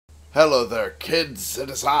Hello there, kids. It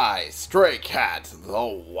is I, Stray Cat, the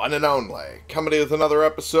one and only, coming with another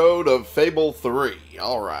episode of Fable 3.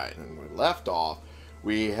 Alright, and we left off.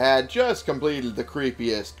 We had just completed the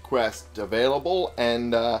creepiest quest available,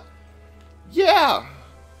 and, yeah,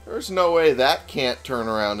 there's no way that can't turn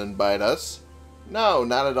around and bite us. No,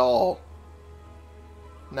 not at all.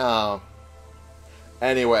 No.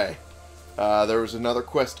 Anyway, there was another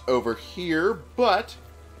quest over here, but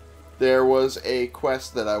there was a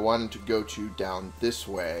quest that I wanted to go to down this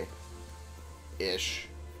way-ish.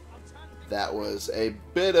 That was a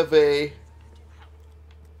bit of a...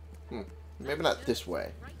 maybe not this way.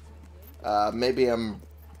 Maybe I'm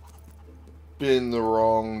in the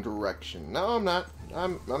wrong direction. No, I'm not.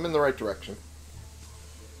 I'm in the right direction.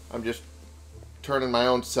 I'm just turning my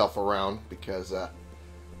own self around because,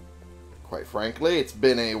 quite frankly, it's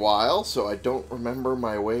been a while, so I don't remember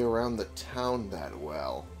my way around the town that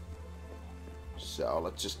well. So,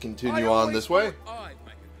 let's just continue on this way.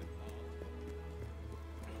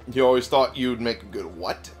 You always thought you'd make a good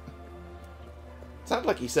what? Sounded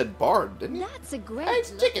like he said bard, didn't he? That's a great Hey,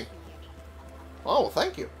 it's chicken! Oh, well,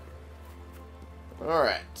 thank you.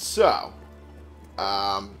 Alright, so...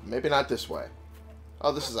 maybe not this way.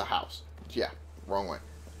 Oh, this is a house. Yeah, wrong way.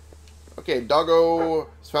 Okay, Doggo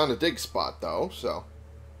has found a dig spot, though, so...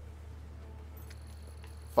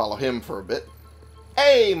 follow him for a bit.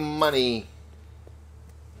 Hey, money!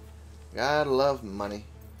 Gotta love money.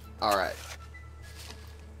 Alright.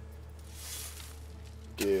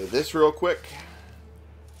 Do this real quick.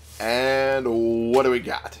 And what do we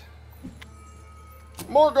got?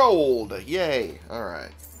 More gold! Yay!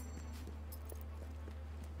 Alright.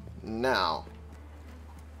 Now,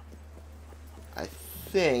 I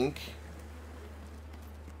think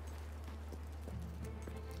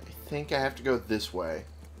I have to go this way.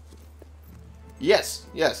 Yes,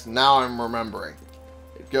 now I'm remembering.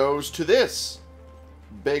 It goes to this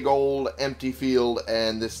big old empty field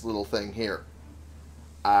and this little thing here.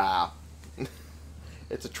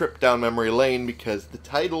 It's a trip down memory lane because the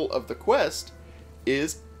title of the quest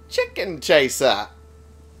is Chicken Chaser.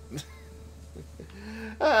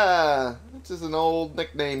 This is an old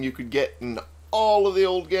nickname you could get in all of the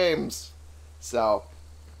old games. So,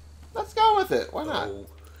 let's go with it. Why not? Oh,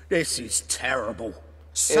 this is terrible.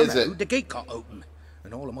 Is it? The gate got open,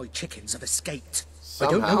 and all of my chickens have escaped. Somehow,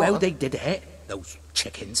 I don't know how huh? they did it, those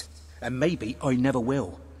chickens, and maybe I never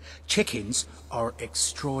will. Chickens are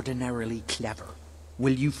extraordinarily clever.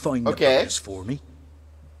 Will you find the buggers for me?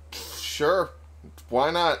 Sure. Why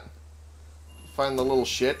not? Find the little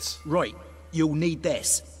shits. Right, you'll need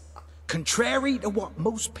this. Contrary to what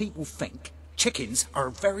most people think, chickens are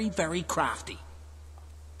very, very crafty.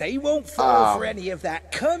 They won't fall for any of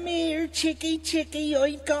that. Come here, chickie, chickie,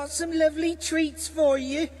 I've got some lovely treats for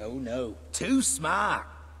you. Oh no, too smart.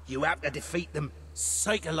 You have to defeat them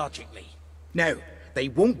psychologically. Now, they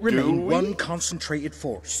won't remain one concentrated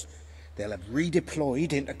force. They'll have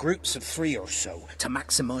redeployed into groups of 3 or so to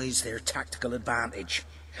maximize their tactical advantage.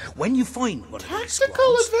 When you find one of these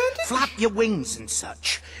squads, flap your wings and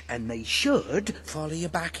such, and they should follow you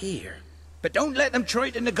back here. But don't let them try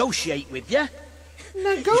to negotiate with you.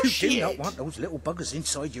 Negotiate? You do not want those little buggers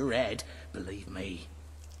inside your head, believe me.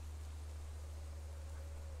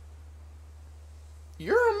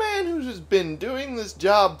 You're a man who has been doing this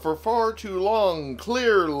job for far too long,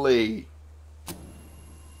 clearly.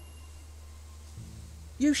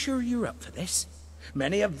 You sure you're up for this?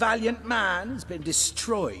 Many a valiant man has been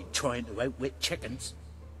destroyed trying to outwit chickens.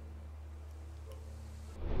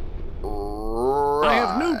 I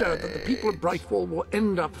have no doubt that the people of Brightwall will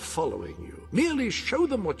end up following you. Merely show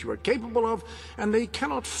them what you are capable of, and they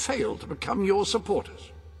cannot fail to become your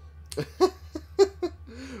supporters.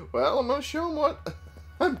 Well, I'm gonna show them what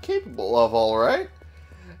I'm capable of, alright?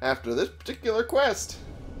 After this particular quest.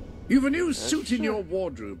 You've a new suit in your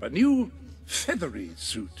wardrobe, a new feathery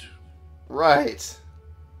suit. Right.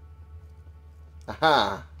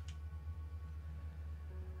 Aha.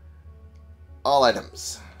 All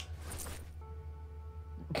items.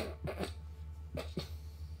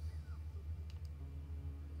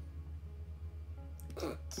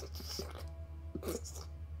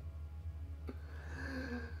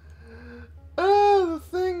 Oh, the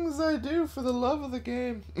things I do for the love of the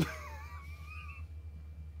game.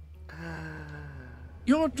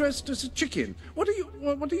 You're dressed as a chicken. What are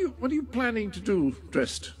you planning to do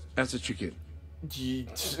dressed as a chicken?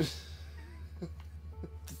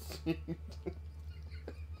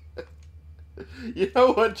 You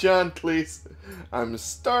know what, John Cleese? I'm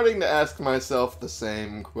starting to ask myself the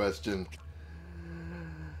same question.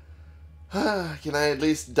 Can I at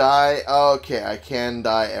least dye? Okay, I can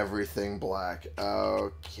dye everything black.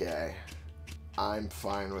 Okay. I'm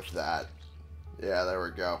fine with that. Yeah, there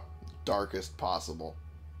we go. Darkest possible.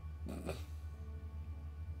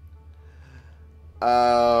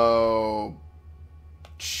 Oh,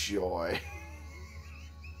 joy.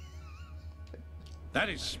 That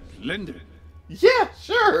is splendid. Yeah,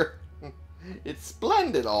 sure. It's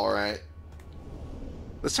splendid, alright.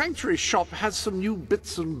 The Sanctuary shop has some new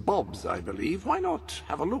bits and bobs, I believe. Why not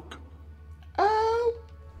have a look?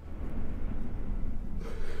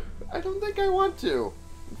 I don't think I want to.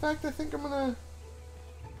 In fact, I think I'm gonna...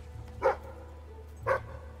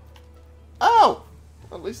 Oh!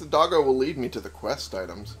 At least the doggo will lead me to the quest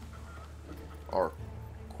items. Or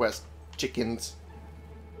quest chickens.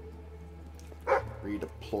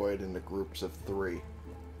 Redeployed into groups of 3.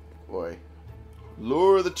 Boy.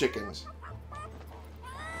 Lure the chickens.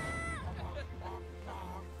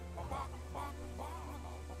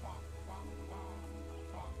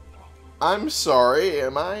 I'm sorry,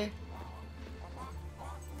 am I?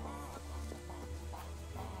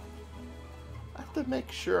 I have to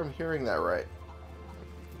make sure I'm hearing that right.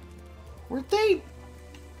 Were they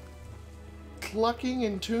clucking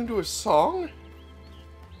in tune to a song?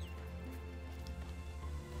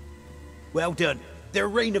 Well done. Their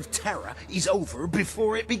reign of terror is over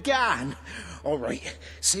before it began. All right,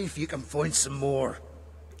 see if you can find some more.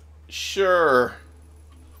 Sure.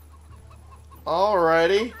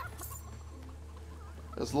 Alrighty.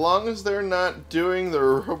 As long as they're not doing the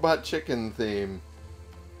robot chicken theme,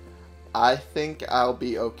 I think I'll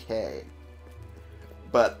be okay.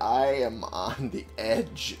 But I am on the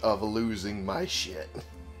edge of losing my shit.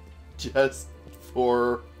 Just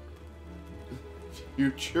for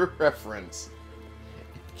future reference.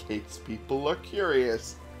 In case people are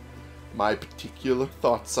curious, my particular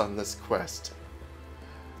thoughts on this quest.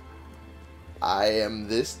 I am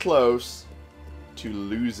this close to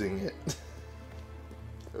losing it.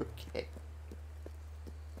 Okay.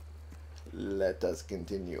 Let us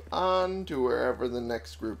continue on to wherever the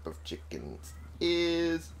next group of chickens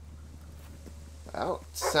is. Well,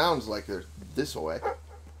 it sounds like they're this way.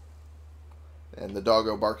 And the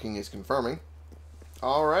doggo barking is confirming.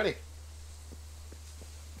 Alrighty.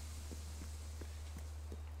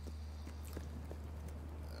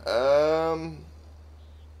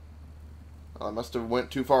 I must have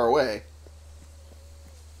went too far away.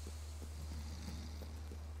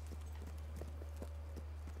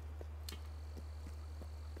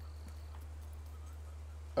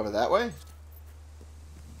 Over that way?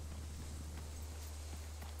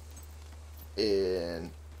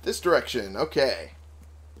 In this direction. Okay.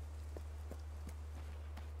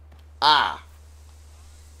 Ah.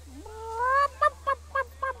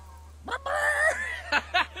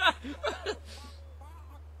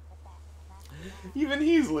 Even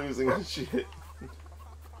he's losing his shit.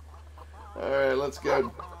 Alright, let's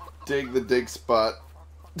go dig the dig spot.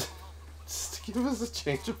 Just to give us a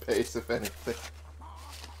change of pace, if anything.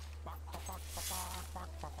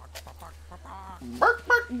 Bark,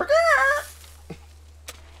 bark, bark.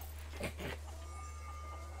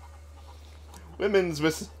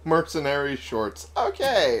 Women's mercenary shorts.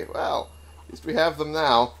 Okay, well, at least we have them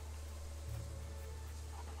now.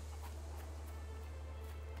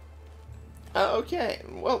 Okay,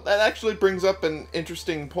 well, that actually brings up an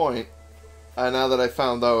interesting point. Now that I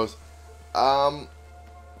found those,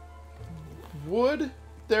 would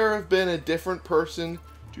there have been a different person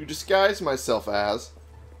to disguise myself as?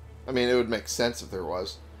 I mean, it would make sense if there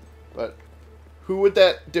was, but who would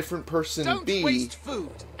that different person Don't be? waste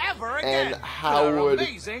food ever again. And how would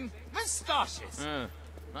amazing moustaches?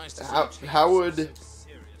 Nice to how would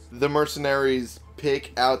the mercenaries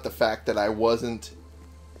pick out the fact that I wasn't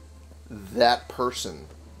that person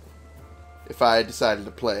if I decided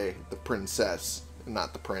to play the princess and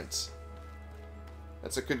not the prince?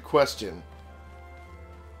 That's a good question.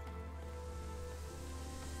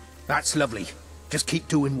 That's lovely. Just keep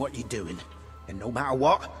doing what you're doing. And no matter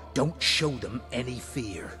what, don't show them any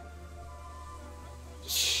fear.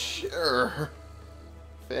 Sure.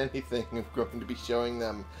 If anything, I'm going to be showing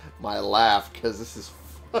them my laugh, because this is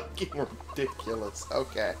fucking ridiculous.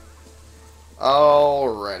 Okay.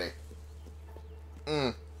 Alrighty.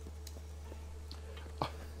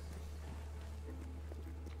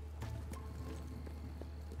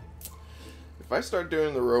 If I start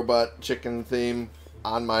doing the robot chicken theme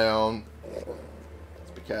on my own,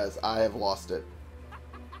 it's because I have lost it.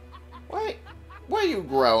 Why are you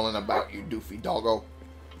growling about, you doofy doggo?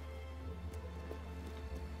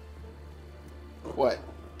 What?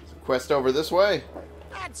 Is the quest over this way?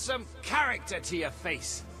 Add some character to your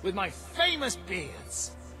face with my famous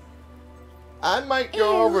beards. I might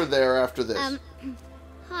go over there after this.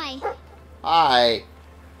 Hi. Hi.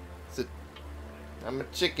 I'm a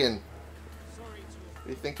chicken. What do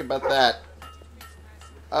you think about that?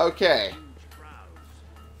 Okay.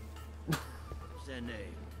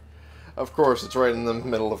 Of course, it's right in the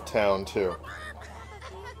middle of town, too.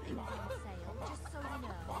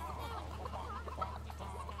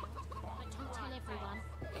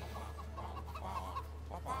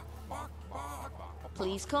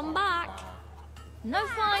 Please come back. No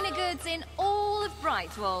finer goods in all of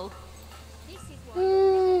Brightwall.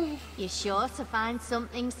 You're sure to find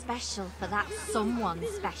something special for that someone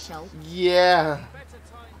special. Yeah.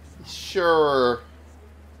 Sure.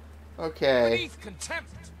 Okay. Beneath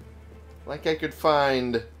contempt. Like I could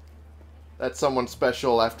find that someone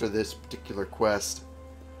special after this particular quest.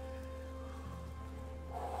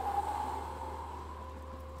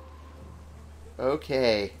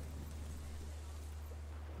 Okay.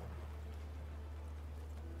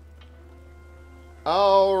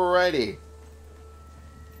 Alrighty.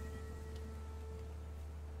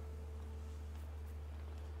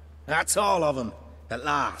 That's all of them. At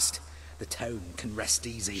last, the town can rest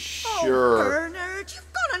easy. Sure. Oh, Bernard,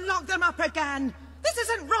 you've got to lock them up again. This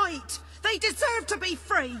isn't right. They deserve to be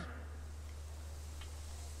free.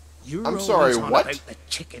 You're I'm sorry, always on what? about the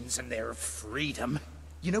chickens and their freedom.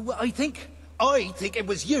 You know what I think? I think it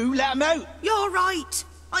was you let them out. You're right.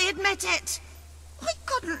 I admit it. I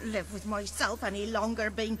couldn't live with myself any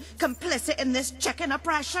longer being complicit in this chicken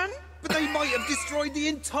oppression. But they might have destroyed the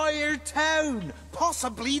entire town,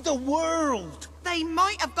 possibly the world. They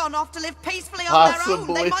might have gone off to live peacefully on their own.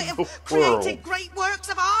 Possibly They might have the created world. great works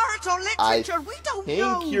of art or literature. We don't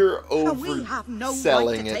know. think you're And we have no right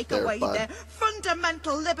overselling to it take there, away bud. their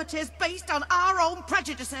fundamental liberties based on our own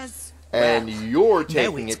prejudices. And you're Now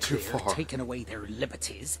taking it's it too clear far. taking away their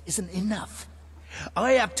liberties isn't enough.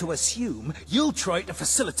 I have to assume you'll try to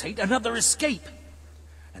facilitate another escape.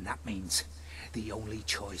 And that means the only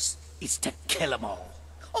choice is to kill them all.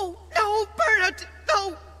 Oh, no, Bernard!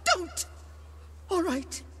 No, don't! All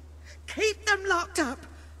right. Keep them locked up.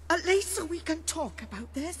 At least so we can talk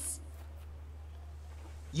about this.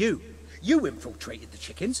 You infiltrated the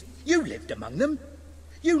chickens. You lived among them.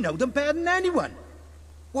 You know them better than anyone.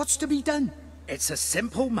 What's to be done? It's a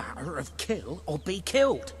simple matter of kill or be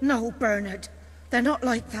killed. No, Bernard. They're not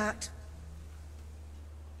like that.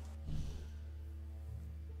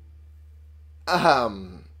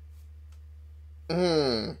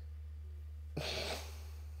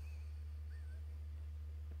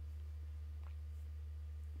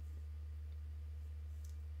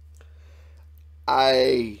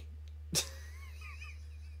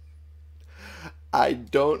 I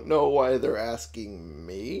don't know why they're asking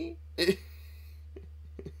me.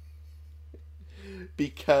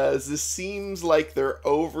 Because this seems like they're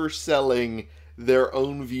overselling their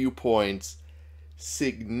own viewpoints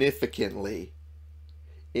significantly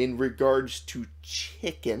in regards to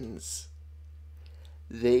chickens.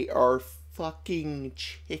 They are fucking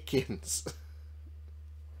chickens.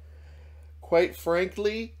 Quite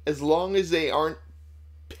frankly, as long as they aren't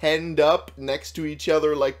penned up next to each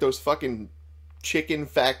other like those fucking chicken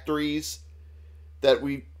factories that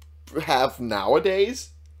we have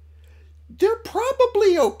nowadays, they're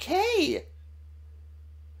probably okay.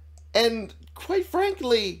 And quite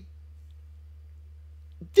frankly,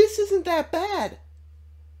 this isn't that bad.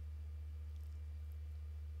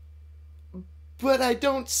 But I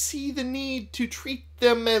don't see the need to treat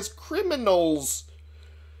them as criminals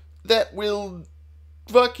that will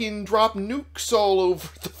fucking drop nukes all over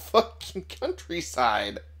the fucking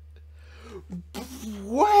countryside.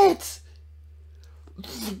 What?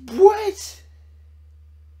 What?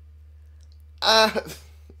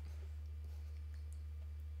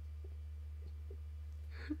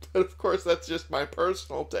 But of course, that's just my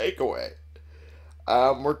personal takeaway.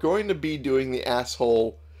 We're going to be doing the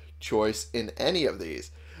asshole choice in any of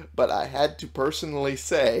these, but I had to personally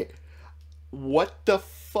say, what the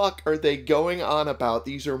fuck are they going on about?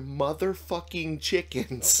 These are motherfucking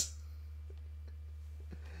chickens.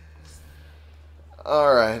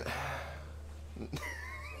 Alright.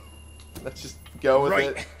 Let's just go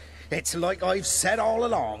with it. It's like I've said all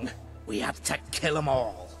along. We have to kill them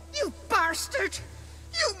all. You bastard!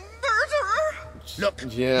 You murderer! Look,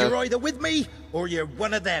 Yeah. you're either with me or you're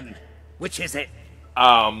one of them. Which is it?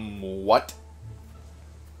 What?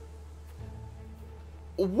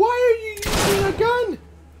 Why are you using a gun?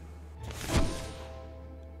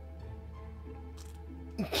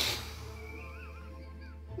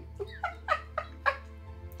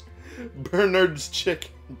 Bernard's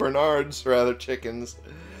chickens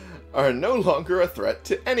are no longer a threat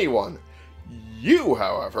to anyone. You,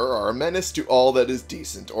 however, are a menace to all that is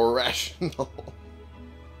decent or rational.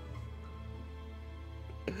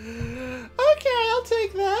 Okay, I'll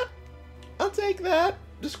take that. I'll take that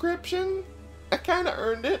description. I kind of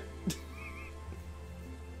earned it.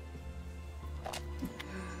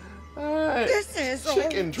 Alright. This is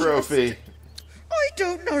chicken all trophy. just... I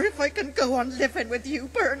don't know if I can go on living with you,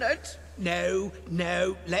 Bernard. No,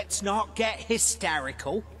 no, let's not get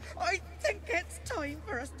hysterical. I think it's time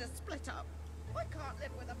for us to split up. I can't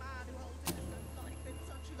live with a man who holds innocent life in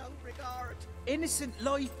such low regard. Innocent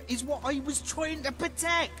life is what I was trying to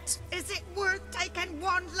protect. Is it worth taking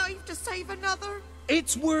one life to save another?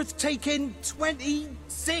 It's worth taking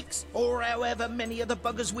 26 or however many of the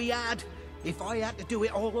buggers we had. If I had to do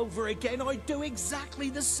it all over again, I'd do exactly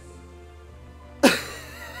the same.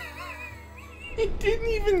 He didn't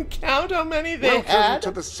even count how many they Welcome had.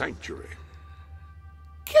 to the sanctuary.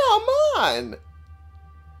 Come on!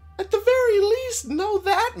 At the very least, know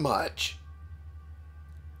that much.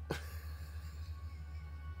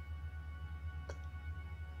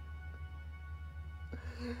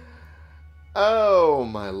 Oh,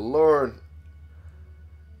 my lord.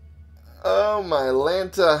 Oh, my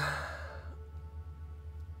Lanta.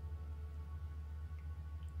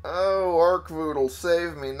 Oh, Arkvoodle,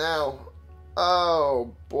 save me now.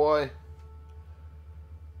 Oh, boy.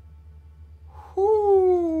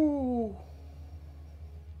 Whoo.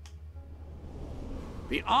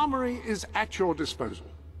 The armory is at your disposal.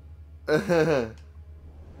 I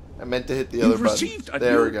meant to hit the other You've button. received a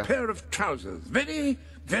There we new go. pair of trousers. Very,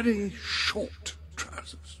 very short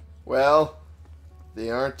trousers. Well, they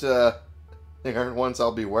aren't ones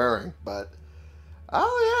I'll be wearing, but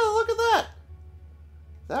oh yeah, look at that.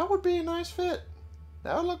 That would be a nice fit.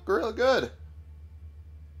 That would look real good.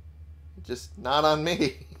 Just not on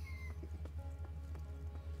me.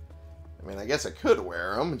 I mean, I guess I could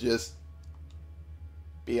wear them, just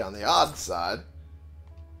be on the odd side.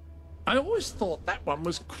 I always thought that one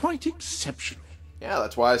was quite exceptional. Yeah,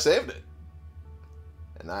 that's why I saved it.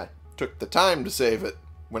 And I took the time to save it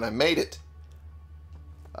when I made it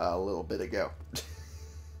a little bit ago.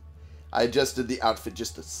 I adjusted the outfit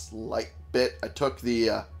just a slight bit. I took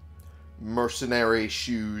the mercenary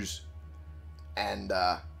shoes and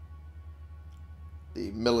the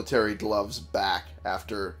military gloves back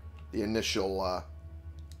after the initial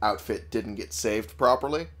outfit didn't get saved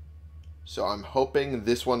properly. So I'm hoping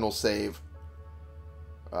this one will save,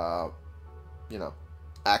 you know,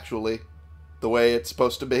 actually the way it's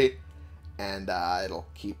supposed to be. And it'll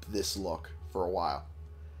keep this look for a while.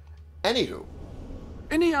 Anywho.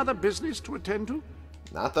 Any other business to attend to?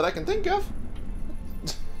 Not that I can think of.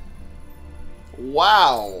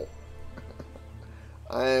 Wow.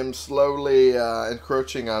 I am slowly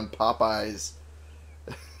encroaching on Popeye's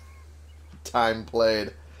time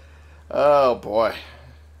played. Oh boy.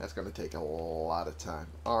 That's going to take a lot of time.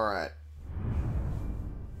 Alright.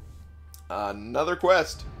 Another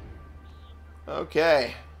quest.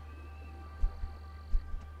 Okay.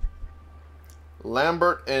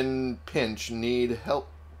 Lambert and Pinch need help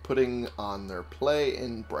putting on their play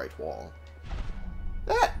in Brightwall.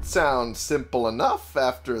 That sounds simple enough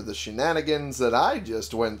after the shenanigans that I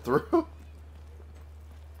just went through.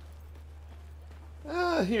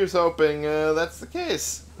 Here's hoping that's the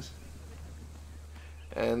case.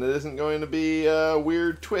 And it isn't going to be a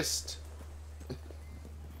weird twist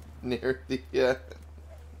near the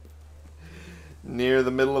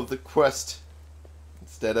middle of the quest.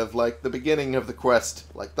 Instead of like the beginning of the quest,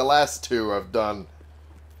 like the last two I've done.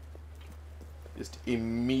 Just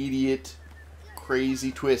immediate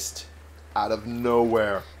crazy twist out of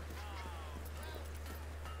nowhere.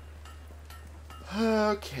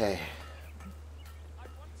 Okay.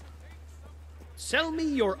 Sell me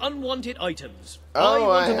your unwanted items. Oh, I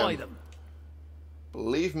want to am. buy them.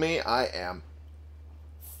 Believe me, I am.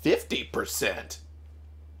 50%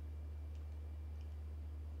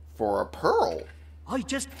 for a pearl. I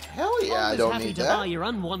just Hell yeah, I always don't happy need to that. buy your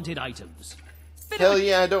unwanted items. Hell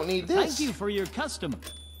yeah, I don't need this. Thank you for your custom.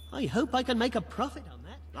 I hope I can make a profit on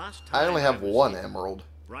that. Last time I only have was one here, emerald.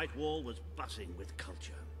 Brightwall was buzzing with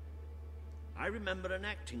culture. I remember an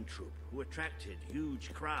acting troupe who attracted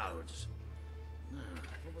huge crowds.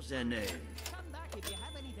 What was their name? Come back if you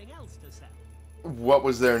have anything else to sell. What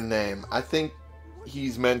was their name? I think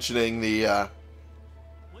he's mentioning the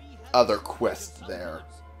other quest there.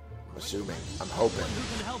 I'm assuming. I'm hoping.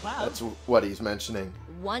 Who can help out? That's what he's mentioning.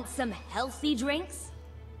 Want some healthy drinks?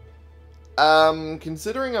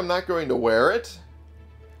 Considering I'm not going to wear it,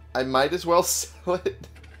 I might as well sell it.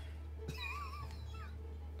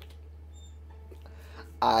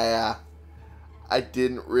 I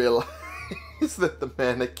didn't realize that the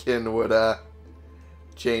mannequin would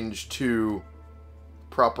change to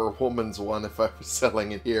proper woman's one if I was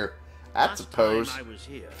selling it here. That's a pose. Last time I was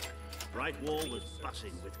here, Brightwall was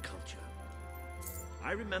buzzing with culture.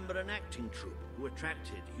 I remember an acting troupe who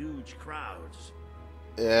attracted huge crowds.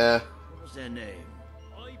 Yeah. What was their name?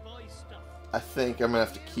 I think I'm gonna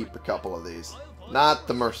have to keep a couple of these. Not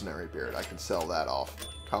the mercenary beard. I can sell that off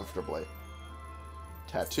comfortably.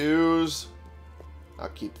 Tattoos. I'll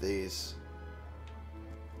keep these.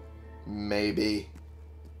 Maybe.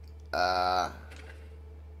 Yeah,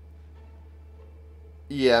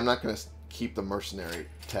 I'm not gonna keep the mercenary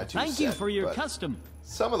tattoo Thank you for your custom.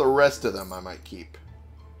 Some of the rest of them I might keep.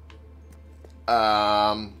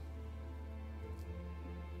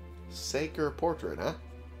 Saker portrait, huh?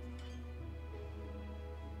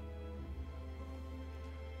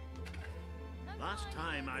 Last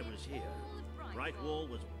time I was here, Brightwall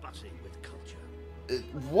was buzzing with culture.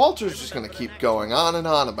 Walter's just gonna keep going on and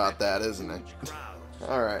on about that, isn't he?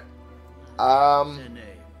 Alright. Their name.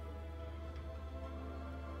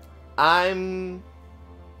 I'm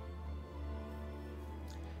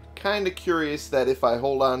kind of curious that if I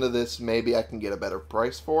hold on to this, maybe I can get a better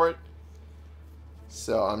price for it.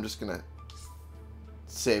 So I'm just gonna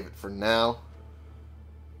save it for now.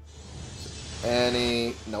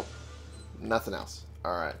 Nope. Nothing else.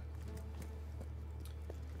 Alright.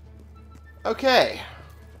 Okay.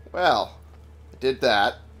 Well, I did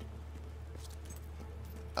that.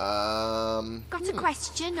 Got a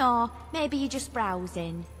question, or maybe you're just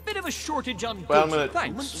browsing? Bit of a shortage on Well, I'm goods,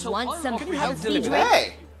 gonna- thanks. So Want I'll something offer you a healthy? delivery.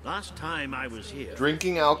 Hey! Last time I was here,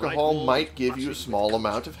 Drinking alcohol Brightwall might was give you a buzzing small with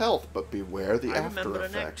amount of health, but beware the I after remember an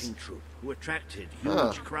effects. acting troupe who attracted huge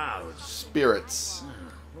Huh. crowds. Spirits.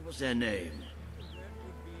 What was their name?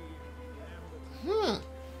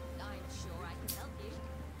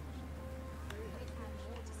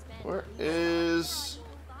 Where is...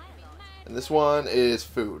 And this one is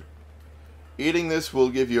food. Eating this will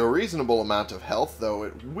give you a reasonable amount of health, though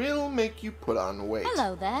it will make you put on weight.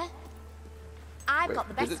 Hello there. I've Wait, got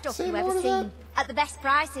the did best it stuff say you've more ever to that? seen. At the best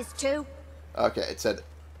prices, too. Okay, it said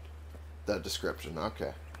the description.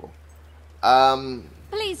 Okay, cool.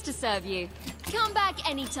 Pleased to serve you. Come back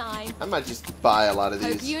anytime. I might just buy a lot of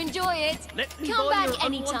Hope these. you enjoy it. Let me Come buy back your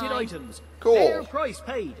unwanted anytime. items. Cool. Fair price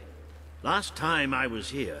paid. Last time I was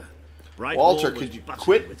here, Brightwall Walter, was could you buzzing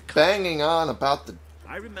quit with culture. banging on about the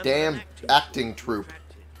I remember damn an acting troupe?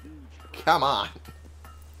 attracted huge Come on.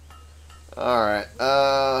 Alright,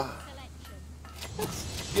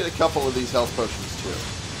 let's get a couple of these health potions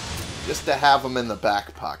too. Just to have them in the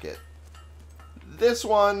back pocket. This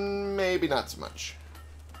one, maybe not so much.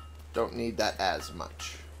 Don't need that as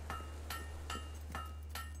much.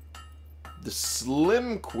 The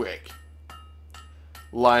Slim Quick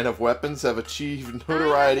line of weapons have achieved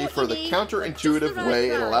notoriety for the counterintuitive way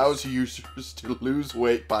it allows users to lose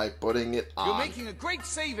weight by putting it on. You're making a great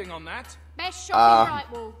saving on that. Best shop in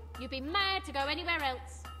Brightwall. You'd be mad to go anywhere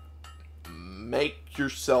else. Make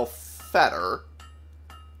yourself fatter.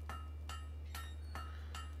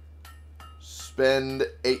 Spend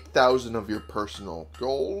 8,000 of your personal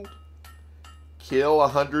gold. Kill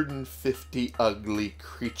 150 ugly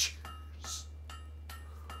creatures.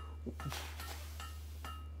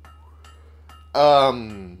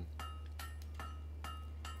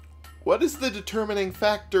 What is the determining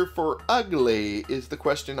factor for ugly is the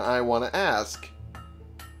question I want to ask.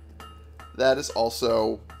 That is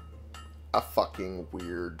also a fucking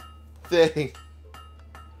weird thing.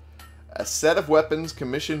 A set of weapons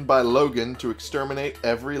commissioned by Logan to exterminate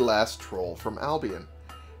every last troll from Albion.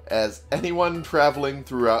 As anyone traveling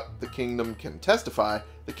throughout the kingdom can testify,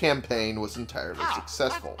 the campaign was entirely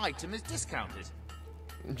successful. That item is discounted.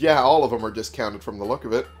 Yeah, all of them are discounted from the look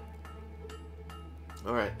of it.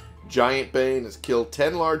 Alright. Giant Bane has killed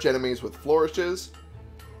 10 large enemies with flourishes.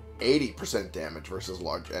 80% damage versus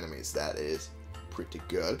large enemies. That is pretty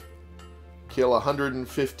good. Kill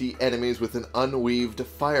 150 enemies with an unweaved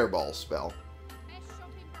fireball spell.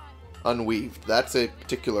 Unweaved. That's a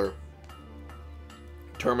particular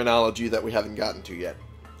terminology that we haven't gotten to yet.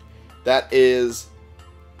 That is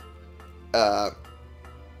the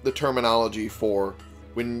terminology for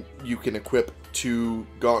when you can equip 2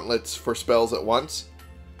 gauntlets for spells at once.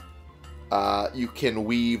 You can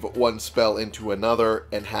weave one spell into another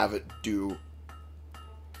and have it do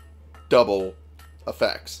double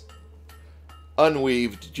effects.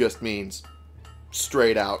 Unweaved just means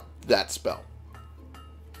straight out that spell.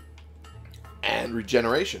 And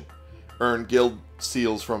regeneration. Earn guild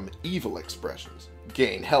seals from evil expressions.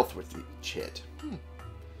 Gain health with each hit.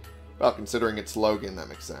 Well, considering it's Logan, that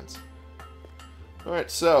makes sense. Alright,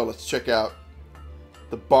 so let's check out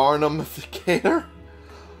the Barnum Gator.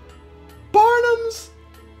 Barnums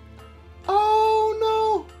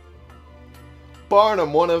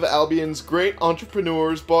Barnum, one of Albion's great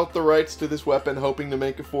entrepreneurs, bought the rights to this weapon hoping to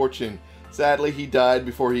make a fortune. Sadly, he died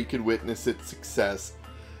before he could witness its success.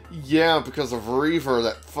 Yeah, because of Reaver,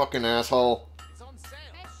 that fucking asshole. It's on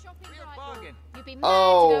sale. Real bargain. You'd be mad to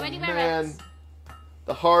Oh, go anywhere man. else.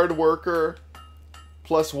 The hard worker,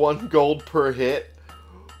 plus 1 gold per hit.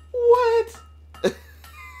 What?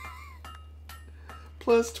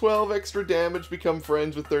 Plus 12 extra damage, become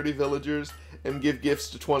friends with 30 villagers, and give gifts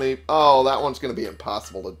to 20... Oh, that one's going to be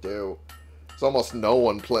impossible to do. There's almost no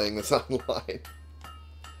one playing this online.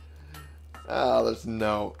 Oh, there's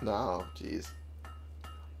no... No, jeez.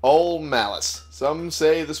 Old Malice. Some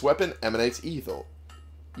say this weapon emanates evil.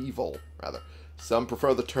 Evil, rather. Some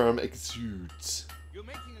prefer the term exudes. You're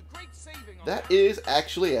making a great saving on That is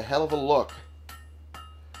actually a hell of a look.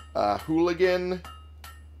 Hooligan,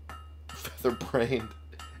 feather-brained,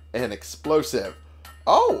 and explosive.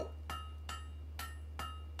 Oh!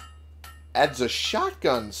 Adds a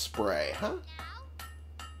shotgun spray, huh?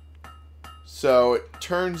 So it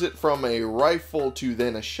turns it from a rifle to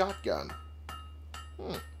then a shotgun.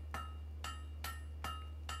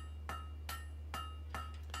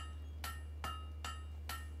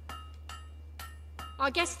 I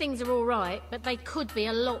guess things are alright, but they could be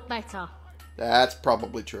a lot better. That's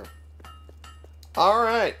probably true.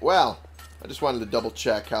 Alright, well, I just wanted to double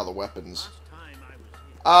check how the weapons...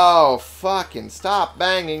 Oh, fucking stop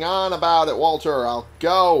banging on about it, Walter. I'll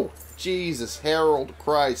go. Jesus, Harold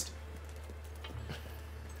Christ.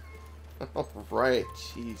 Alright,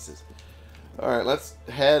 Jesus. Alright, let's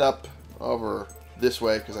head up over this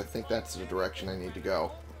way, because I think that's the direction I need to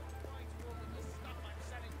go.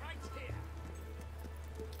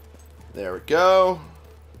 There we go.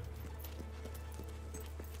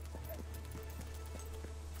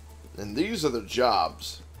 And these are the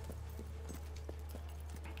jobs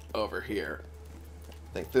over here.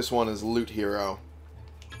 I think this one is Loot Hero.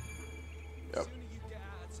 Yep.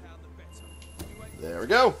 There we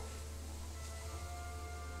go.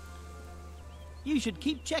 You should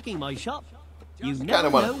keep checking my shop. You I never kind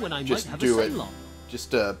of know want when I to might just have a do it, sale on.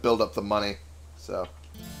 just to build up the money. So.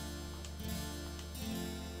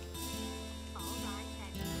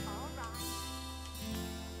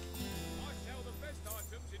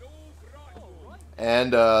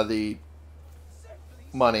 And the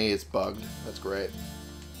money is bugged. That's great.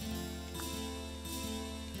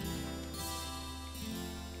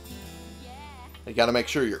 You gotta make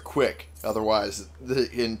sure you're quick, otherwise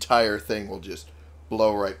the entire thing will just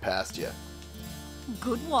blow right past you.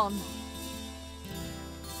 Good one.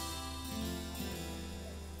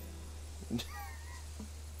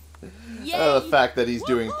 The fact that he's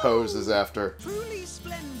doing poses after. Truly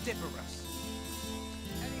splendiferous.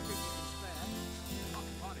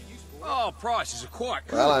 Oh, prices are quite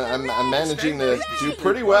good. Well, I'm managing to do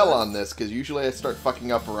pretty well on this, because usually I start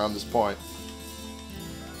fucking up around this point.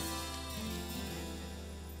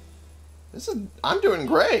 I'm doing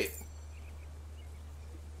great.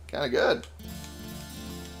 Kind of good.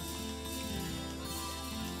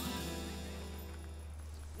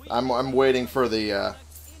 I'm waiting for the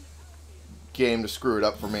game to screw it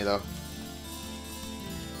up for me, though.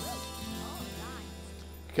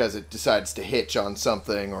 Because it decides to hitch on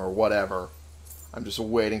something or whatever. I'm just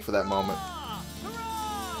waiting for that moment.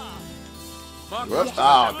 Whoops.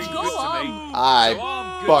 Oh, I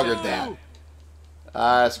buggered that.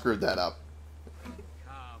 I screwed that up.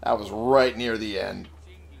 That was right near the end.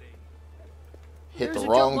 Hit the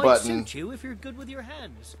wrong button. Suit you if you're good with your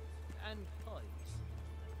hands and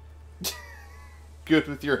pies. Good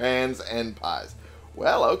with your hands and pies.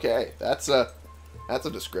 Well, okay, that's a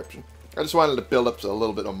description. I just wanted to build up a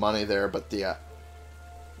little bit of money there, but the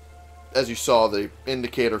as you saw, the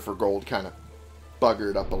indicator for gold kind of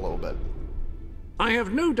buggered up a little bit. I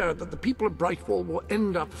have no doubt that the people of Brightfall will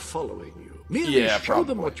end up following you. Merely show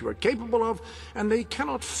them what you are capable of, and they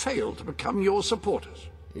cannot fail to become your supporters.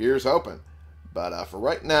 Here's hoping. But for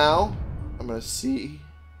right now, I'm going to see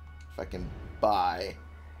if I can buy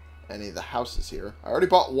any of the houses here. I already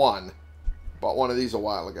bought one. Bought one of these a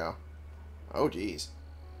while ago. Oh, geez.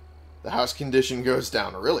 The house condition goes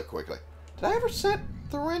down really quickly. Did I ever set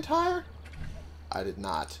the rent higher? I did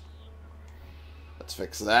not. Let's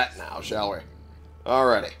fix that now, shall we?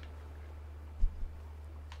 Alrighty.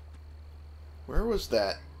 Where was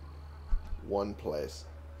that one place?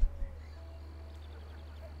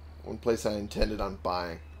 One place I intended on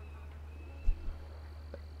buying.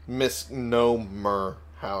 Misnomer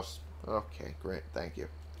house. Okay, great. Thank you.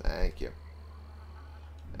 Thank you.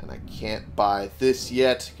 And I can't buy this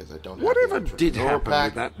yet because I don't have Whatever the did happen pack.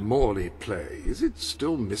 with that Morley play? Is it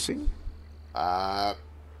still missing?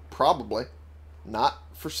 Probably. Not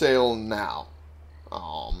for sale now.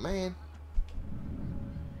 Oh man.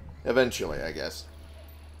 Eventually, I guess.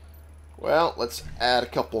 Well, let's add a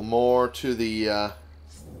couple more to the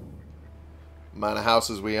amount of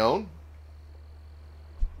houses we own.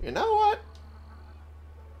 You know what?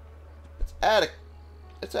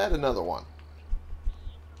 Let's add another one.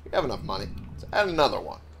 We have enough money. Let's add another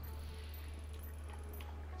one.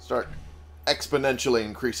 Start exponentially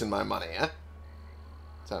increasing my money, eh?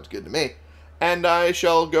 Sounds good to me. And I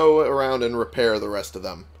shall go around and repair the rest of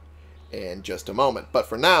them in just a moment. But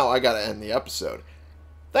for now, I gotta end the episode.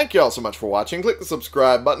 Thank you all so much for watching. Click the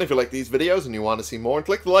subscribe button if you like these videos and you want to see more. And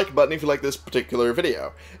click the like button if you like this particular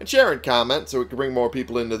video. And share and comment so we can bring more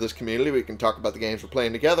people into this community. We can talk about the games we're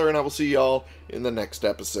playing together. And I will see you all in the next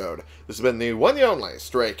episode. This has been the one and only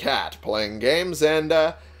Stray Cat playing games and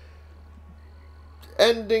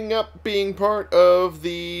ending up being part of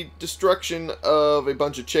the destruction of a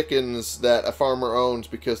bunch of chickens that a farmer owns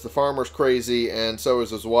because the farmer's crazy and so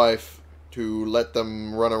is his wife to let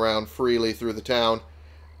them run around freely through the town.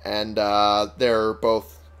 And they're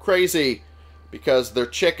both crazy because they're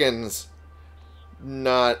chickens,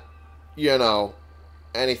 not, you know,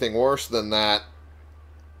 anything worse than that.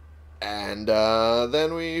 And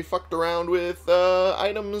then we fucked around with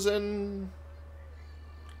items and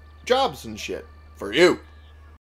jobs and shit for you.